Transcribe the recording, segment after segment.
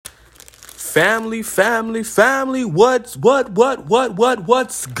Family, what's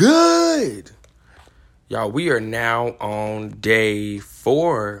good? Y'all, we are now on day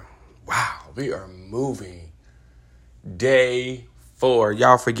 4. Wow, we are moving. Day 4.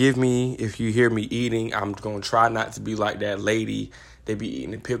 Y'all forgive me if you hear me eating. I'm going to try not to be like that lady. They be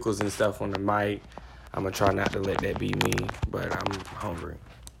eating the pickles and stuff on the mic. I'm going to try not to let that be me, but I'm hungry.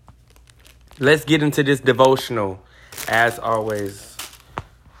 Let's get into this devotional, as always.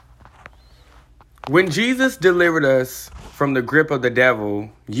 When Jesus delivered us from the grip of the devil,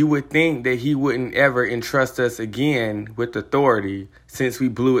 you would think that he wouldn't ever entrust us again with authority since we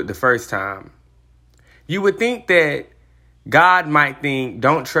blew it the first time. You would think that God might think,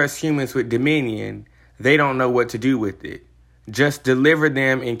 don't trust humans with dominion. They don't know what to do with it. Just deliver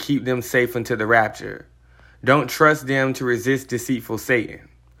them and keep them safe until the rapture. Don't trust them to resist deceitful Satan.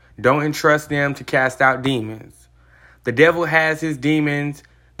 Don't entrust them to cast out demons. The devil has his demons.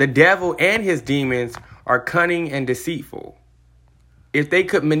 The devil and his demons are cunning and deceitful. If they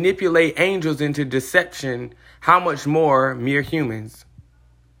could manipulate angels into deception, how much more mere humans?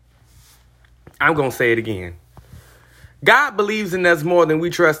 I'm going to say it again. God believes in us more than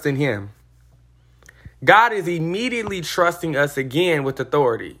we trust in him. God is immediately trusting us again with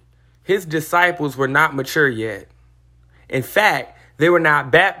authority. His disciples were not mature yet. In fact, they were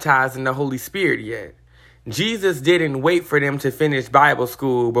not baptized in the Holy Spirit yet. Jesus didn't wait for them to finish Bible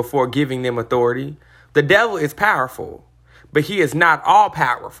school before giving them authority. The devil is powerful, but he is not all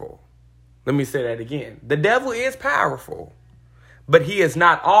powerful. Let me say that again. The devil is powerful, but he is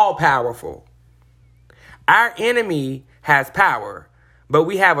not all powerful. Our enemy has power, but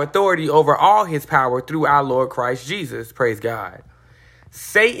we have authority over all his power through our Lord Christ Jesus. Praise God.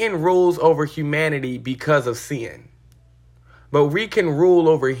 Satan rules over humanity because of sin. But we can rule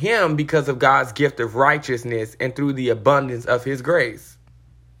over him because of God's gift of righteousness and through the abundance of his grace.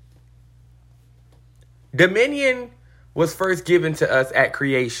 Dominion was first given to us at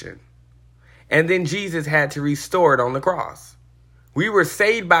creation, and then Jesus had to restore it on the cross. We were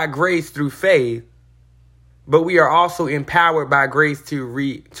saved by grace through faith, but we are also empowered by grace to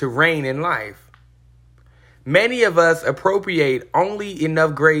reign in life. Many of us appropriate only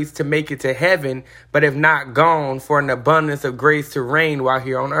enough grace to make it to heaven, but have not gone for an abundance of grace to reign while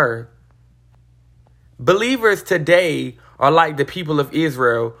here on earth. Believers today are like the people of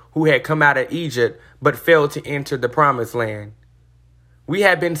Israel who had come out of Egypt, but failed to enter the promised land. We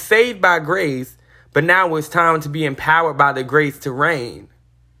have been saved by grace, but now it's time to be empowered by the grace to reign.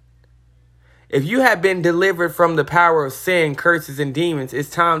 If you have been delivered from the power of sin, curses, and demons,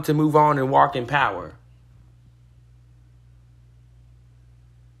 it's time to move on and walk in power.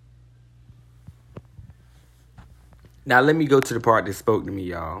 Now, let me go to the part that spoke to me,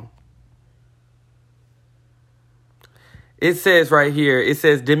 y'all. It says right here, it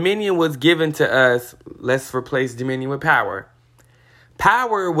says, dominion was given to us. Let's replace dominion with power.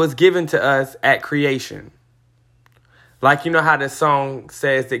 Power was given to us at creation. Like, you know how the song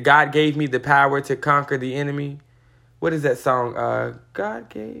says that God gave me the power to conquer the enemy? What is that song? God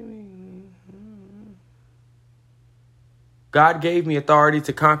gave me authority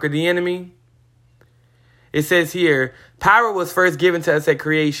to conquer the enemy. It says here, power was first given to us at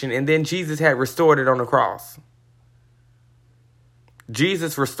creation, and then Jesus had restored it on the cross.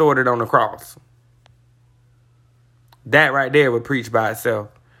 Jesus restored it on the cross. That right there would preach by itself.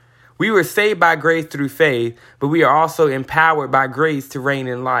 We were saved by grace through faith, but we are also empowered by grace to reign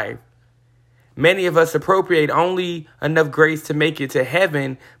in life. Many of us appropriate only enough grace to make it to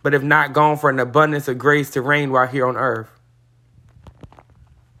heaven, but have not gone for an abundance of grace to reign while here on earth.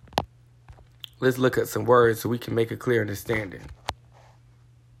 Let's look at some words so we can make a clear understanding.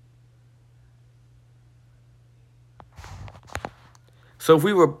 So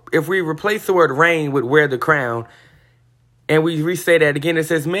if we replace the word reign with wear the crown, and we resay that again, it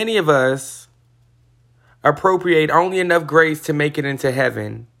says many of us appropriate only enough grace to make it into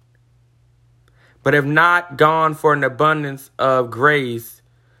heaven, but have not gone for an abundance of grace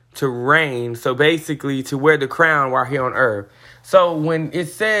to reign. So basically to wear the crown while here on earth. So when it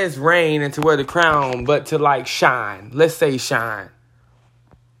says reign and to wear the crown, but to like shine, let's say shine,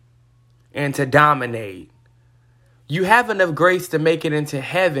 and to dominate, you have enough grace to make it into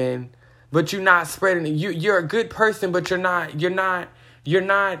heaven, but you're not spreading it. You're a good person, but you're not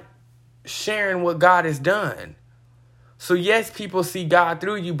sharing what God has done. So yes, people see God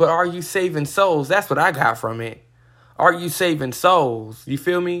through you, but are you saving souls? That's what I got from it. Are you saving souls? You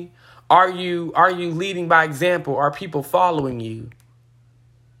feel me? Are you leading by example? Are people following you?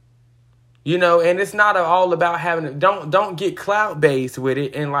 You know, and it's not all about having, don't get clout based with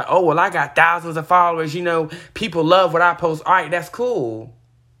it and like, oh, well, I got thousands of followers. You know, people love what I post. All right, that's cool.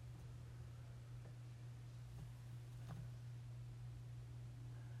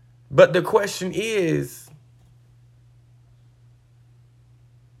 But the question is,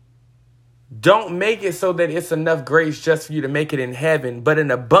 don't make it so that it's enough grace just for you to make it in heaven, but an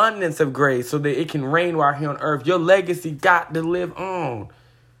abundance of grace so that it can reign while here on earth. Your legacy got to live on.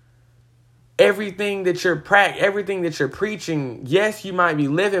 Everything that you're preaching, yes, you might be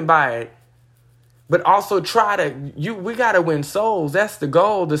living by it, but also we got to win souls. That's the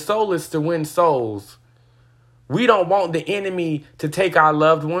goal. The soul is to win souls. We don't want the enemy to take our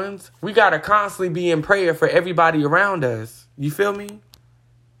loved ones. We got to constantly be in prayer for everybody around us. You feel me?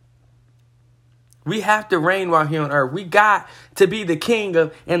 We have to reign while here on earth. We got to be the king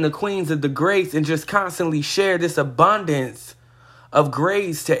of and the queens of the grace and just constantly share this abundance of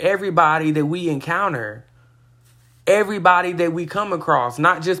grace to everybody that we encounter. Everybody that we come across,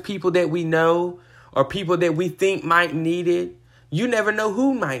 not just people that we know or people that we think might need it. You never know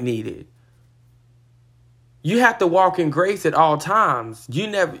who might need it. You have to walk in grace at all times.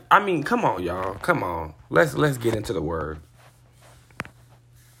 Come on, y'all. Come on. Let's get into the word.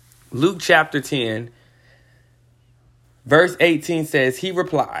 Luke chapter 10, verse 18 says, he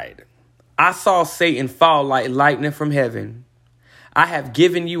replied, I saw Satan fall like lightning from heaven. I have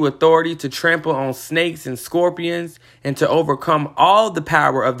given you authority to trample on snakes and scorpions and to overcome all the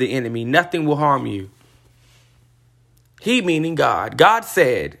power of the enemy. Nothing will harm you. He meaning God. God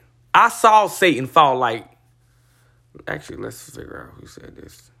said, I saw Satan fall like... Actually, let's figure out who said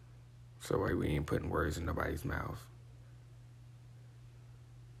this. So we ain't putting words in nobody's mouth.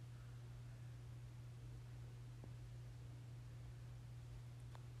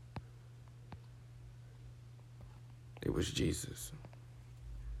 It was Jesus.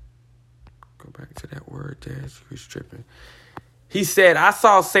 Go back to that word there. He was tripping. He said, I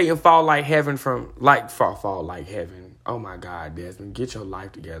saw Satan fall like heaven fall like heaven. Oh my God, Desmond, get your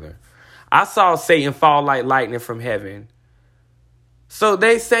life together. I saw Satan fall like lightning from heaven. So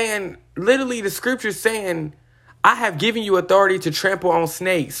they saying, literally the scripture's saying, I have given you authority to trample on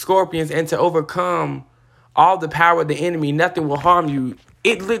snakes, scorpions, and to overcome all the power of the enemy. Nothing will harm you.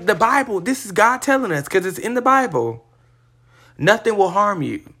 The Bible, this is God telling us because it's in the Bible. Nothing will harm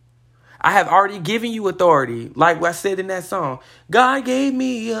you. I have already given you authority. Like what I said in that song. God gave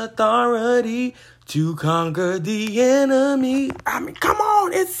me authority to conquer the enemy. Come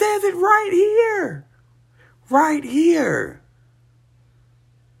on. It says it right here. Right here.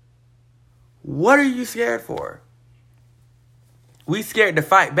 What are you scared for? We scared to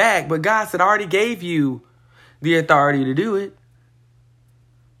fight back, but God said I already gave you the authority to do it.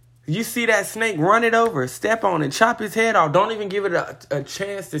 You see that snake, run it over, step on it, chop his head off. Don't even give it a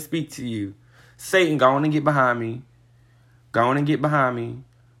chance to speak to you. Satan, go on and get behind me. Go on and get behind me.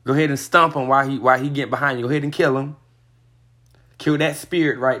 Go ahead and stomp him while he get behind you. Go ahead and kill him. Kill that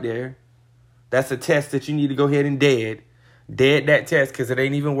spirit right there. That's a test that you need to go ahead and dead. Dead that test because it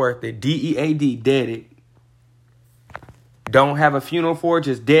ain't even worth it. D-E-A-D, dead it. Don't have a funeral for it.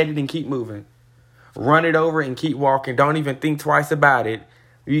 Just dead it and keep moving. Run it over and keep walking. Don't even think twice about it.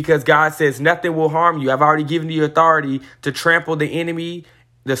 Because God says nothing will harm you. I've already given you authority to trample the enemy,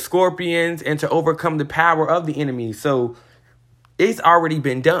 the scorpions, and to overcome the power of the enemy. So it's already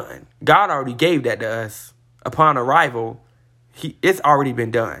been done. God already gave that to us upon arrival. It's already been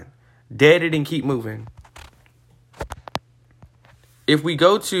done. Dead it and keep moving. If we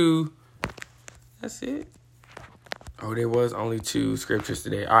go to, that's it. Oh, there was only 2 scriptures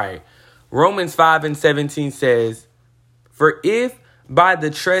today. All right. Romans 5:17 says, for if by the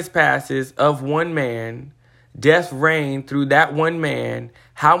trespasses of one man death reigned through that one man,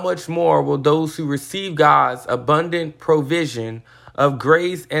 how much more will those who receive God's abundant provision of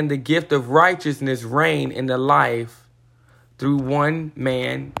grace and the gift of righteousness reign in the life through one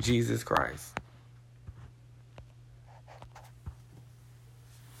man, Jesus Christ?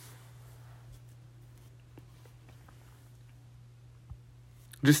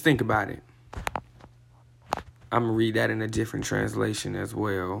 Just think about it. I'm going to read that in a different translation as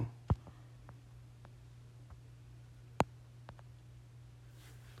well.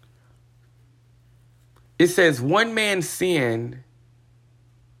 It says, one man sinned,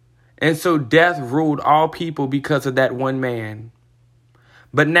 and so death ruled all people because of that one man.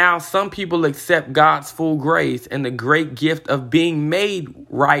 But now some people accept God's full grace and the great gift of being made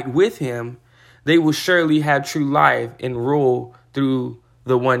right with him. They will surely have true life and rule through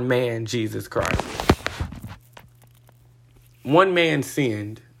the one man, Jesus Christ. One man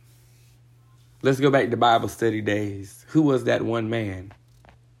sinned. Let's go back to Bible study days. Who was that one man?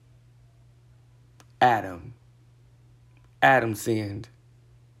 Adam. Adam sinned.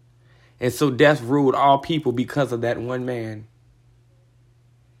 And so death ruled all people because of that one man.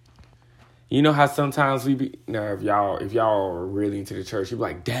 You know how sometimes we be, if y'all are really into the church, you be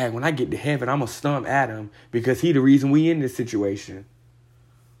like, dang, when I get to heaven, I'm going to stump Adam because he the reason we in this situation.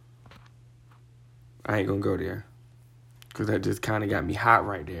 I ain't going to go there because that just kind of got me hot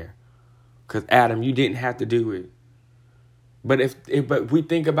right there. Because Adam, you didn't have to do it. But we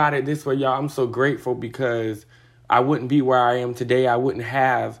think about it this way, y'all, I'm so grateful because I wouldn't be where I am today. I wouldn't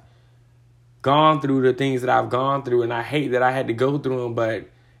have gone through the things that I've gone through. And I hate that I had to go through them, but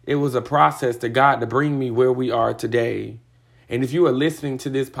it was a process to God to bring me where we are today. And if you are listening to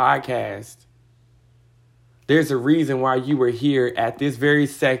this podcast, there's a reason why you were here at this very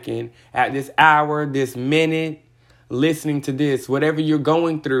second, at this hour, this minute, listening to this. Whatever you're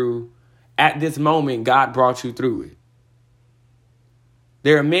going through at this moment, God brought you through it.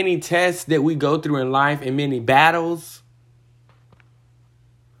 There are many tests that we go through in life and many battles.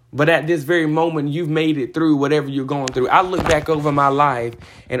 But at this very moment, you've made it through whatever you're going through. I look back over my life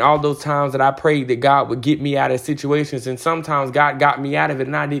and all those times that I prayed that God would get me out of situations. And sometimes God got me out of it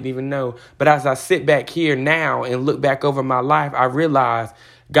and I didn't even know. But as I sit back here now and look back over my life, I realize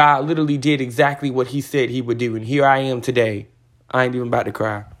God literally did exactly what he said he would do. And here I am today. I ain't even about to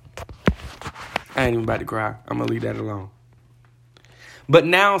cry. I'm going to leave that alone. But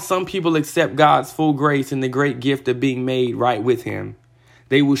now some people accept God's full grace and the great gift of being made right with him.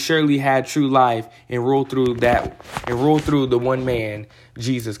 They will surely have true life and rule through the one man,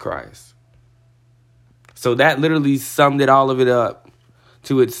 Jesus Christ. So that literally summed it all of it up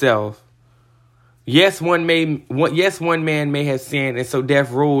to itself. Yes, one man may have sinned, and so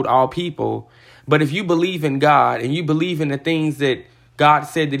death ruled all people. But if you believe in God and you believe in the things that God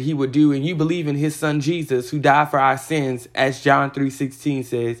said that he would do, and you believe in his son Jesus, who died for our sins, as John 3:16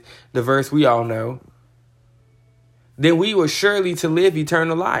 says, the verse we all know, then we were surely to live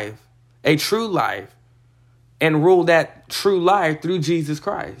eternal life, a true life, and rule that true life through Jesus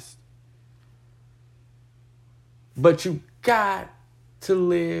Christ. But you got to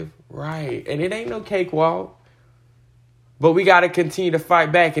live right. And it ain't no cakewalk. But we got to continue to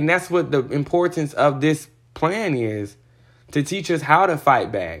fight back. And that's what the importance of this plan is, to teach us how to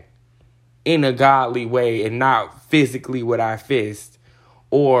fight back in a godly way and not physically with our fist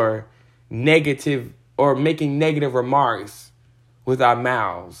or negative or making negative remarks with our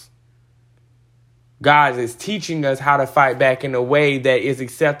mouths. God is teaching us how to fight back in a way that is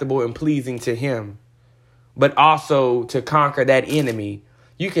acceptable and pleasing to him, but also to conquer that enemy.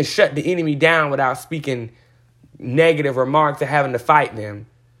 You can shut the enemy down without speaking negative remarks or having to fight them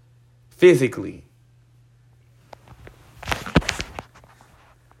physically.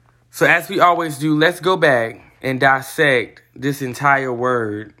 So as we always do, let's go back and dissect this entire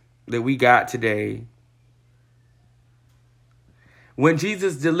word that we got today. When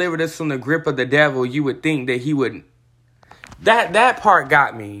Jesus delivered us from the grip of the devil, you would think that he would. That part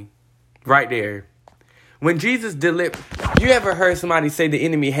got me right there. When Jesus delivered, you ever heard somebody say the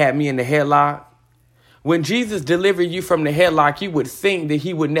enemy had me in the headlock? When Jesus delivered you from the headlock, you would think that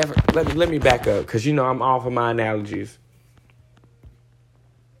he would never. Let me back up, because you know I'm all for my analogies.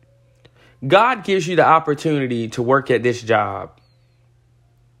 God gives you the opportunity to work at this job.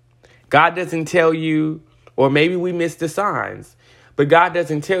 God doesn't tell you, or maybe we miss the signs, but God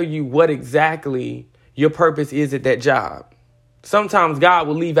doesn't tell you what exactly your purpose is at that job. Sometimes God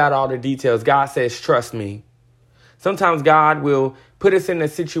will leave out all the details. God says, trust me. Sometimes God will put us in a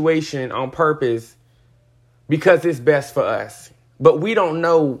situation on purpose because it's best for us. But we don't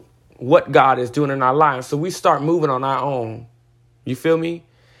know what God is doing in our lives, so we start moving on our own. You feel me?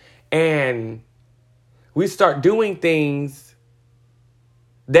 And we start doing things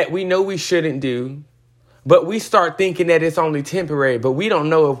that we know we shouldn't do, but we start thinking that it's only temporary, but we don't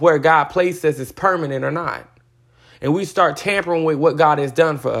know if where God placed us is permanent or not. And we start tampering with what God has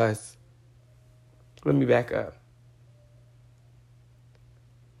done for us. Let me back up.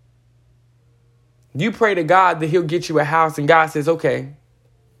 You pray to God that he'll get you a house, and God says, okay.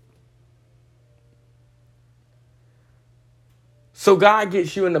 So God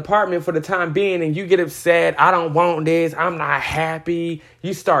gets you an apartment for the time being, and you get upset. I don't want this. I'm not happy.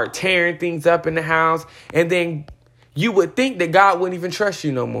 You start tearing things up in the house. And then you would think that God wouldn't even trust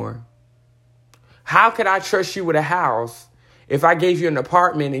you no more. How could I trust you with a house if I gave you an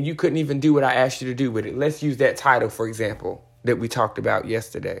apartment and you couldn't even do what I asked you to do with it? Let's use that title, for example, that we talked about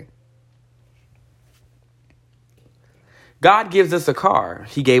yesterday. God gives us a car.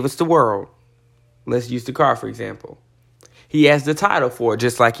 He gave us the world. Let's use the car, for example. He has the title for it,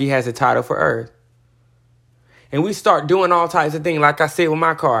 just like he has a title for earth. And we start doing all types of things, like I said with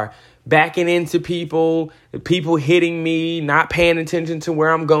my car, backing into people hitting me, not paying attention to where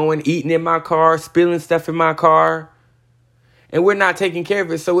I'm going, eating in my car, spilling stuff in my car. and we're not taking care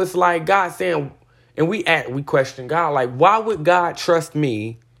of it. So it's like God saying, and we question God, like, why would God trust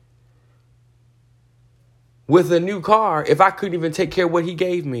me with a new car if I couldn't even take care of what he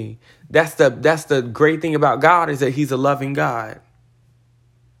gave me? That's the great thing about God, is that he's a loving God.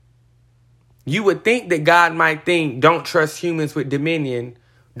 You would think that God might think, don't trust humans with dominion.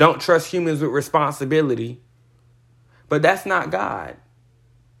 Don't trust humans with responsibility. But that's not God.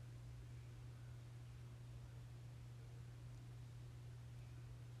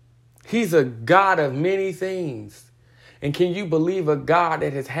 He's a God of many things. And can you believe a God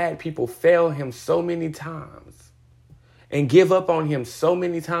that has had people fail him so many times and give up on him so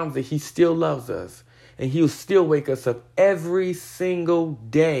many times that he still loves us, and he'll still wake us up every single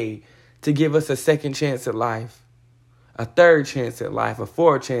day to give us a second chance at life, a third chance at life, a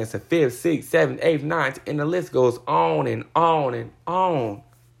fourth chance, a fifth, sixth, seventh, eighth, ninth, and the list goes on and on and on.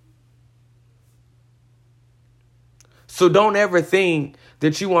 So don't ever think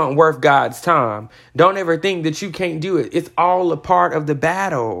that you aren't worth God's time. Don't ever think that you can't do it. It's all a part of the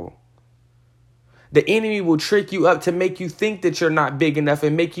battle. The enemy will trick you up to make you think that you're not big enough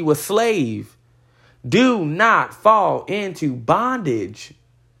and make you a slave. Do not fall into bondage.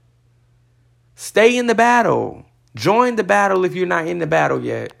 Stay in the battle. Join the battle if you're not in the battle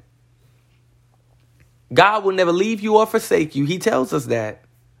yet. God will never leave you or forsake you. He tells us that.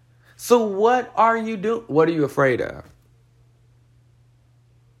 So what are you doing? What are you afraid of?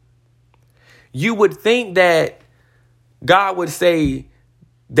 You would think that God would say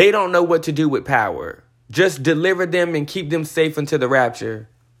they don't know what to do with power. Just deliver them and keep them safe until the rapture.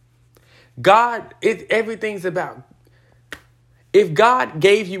 Everything's about, if God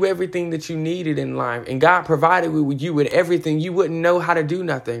gave you everything that you needed in life and God provided you with everything, you wouldn't know how to do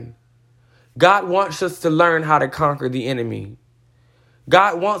nothing. God wants us to learn how to conquer the enemy.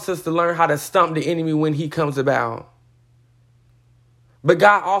 God wants us to learn how to stump the enemy when he comes about. But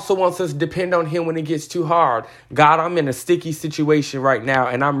God also wants us to depend on him when it gets too hard. God, I'm in a sticky situation right now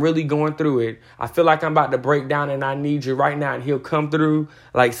and I'm really going through it. I feel like I'm about to break down and I need you right now. And he'll come through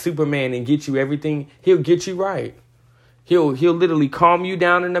like Superman and get you everything. He'll get you right. He'll literally calm you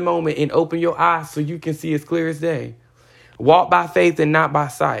down in a moment and open your eyes so you can see as clear as day. Walk by faith and not by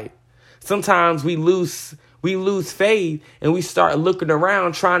sight. Sometimes we lose faith and we start looking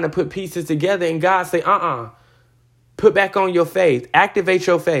around trying to put pieces together, and God say, put back on your faith. Activate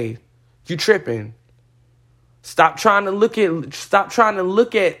your faith. You tripping. Stop trying to look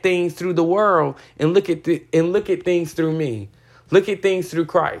at things through the world and look at things through me. Look at things through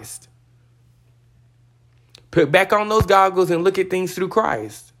Christ. Put back on those goggles and look at things through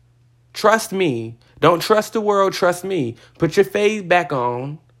Christ. Trust me. Don't trust the world. Trust me. Put your faith back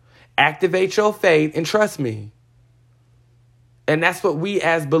on. Activate your faith and trust me. And that's what we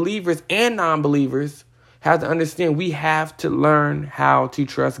as believers and non-believers have to understand. We have to learn how to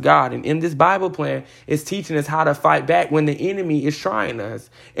trust God. And in this Bible plan, it's teaching us how to fight back when the enemy is trying us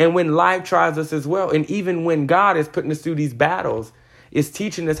and when life tries us as well. And even when God is putting us through these battles, it's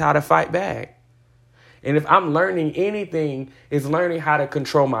teaching us how to fight back. And if I'm learning anything, it's learning how to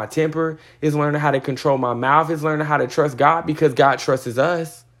control my temper. It's learning how to control my mouth. It's learning how to trust God, because God trusts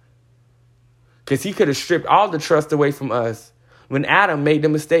us. Because he could have stripped all the trust away from us when Adam made the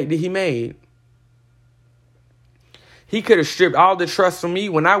mistake that he made. He could have stripped all the trust from me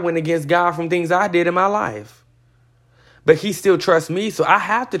when I went against God from things I did in my life. But he still trusts me, so I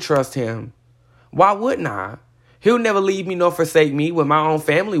have to trust him. Why wouldn't I? He'll never leave me nor forsake me when my own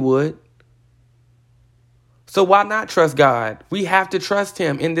family would. So why not trust God? We have to trust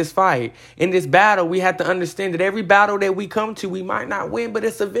him in this fight. In this battle, we have to understand that every battle that we come to, we might not win, but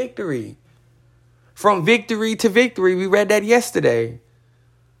it's a victory. From victory to victory. We read that yesterday.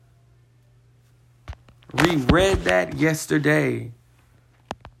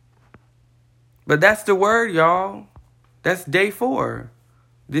 But that's the word, y'all. That's day 4.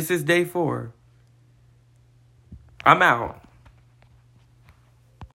 This is day 4. I'm out.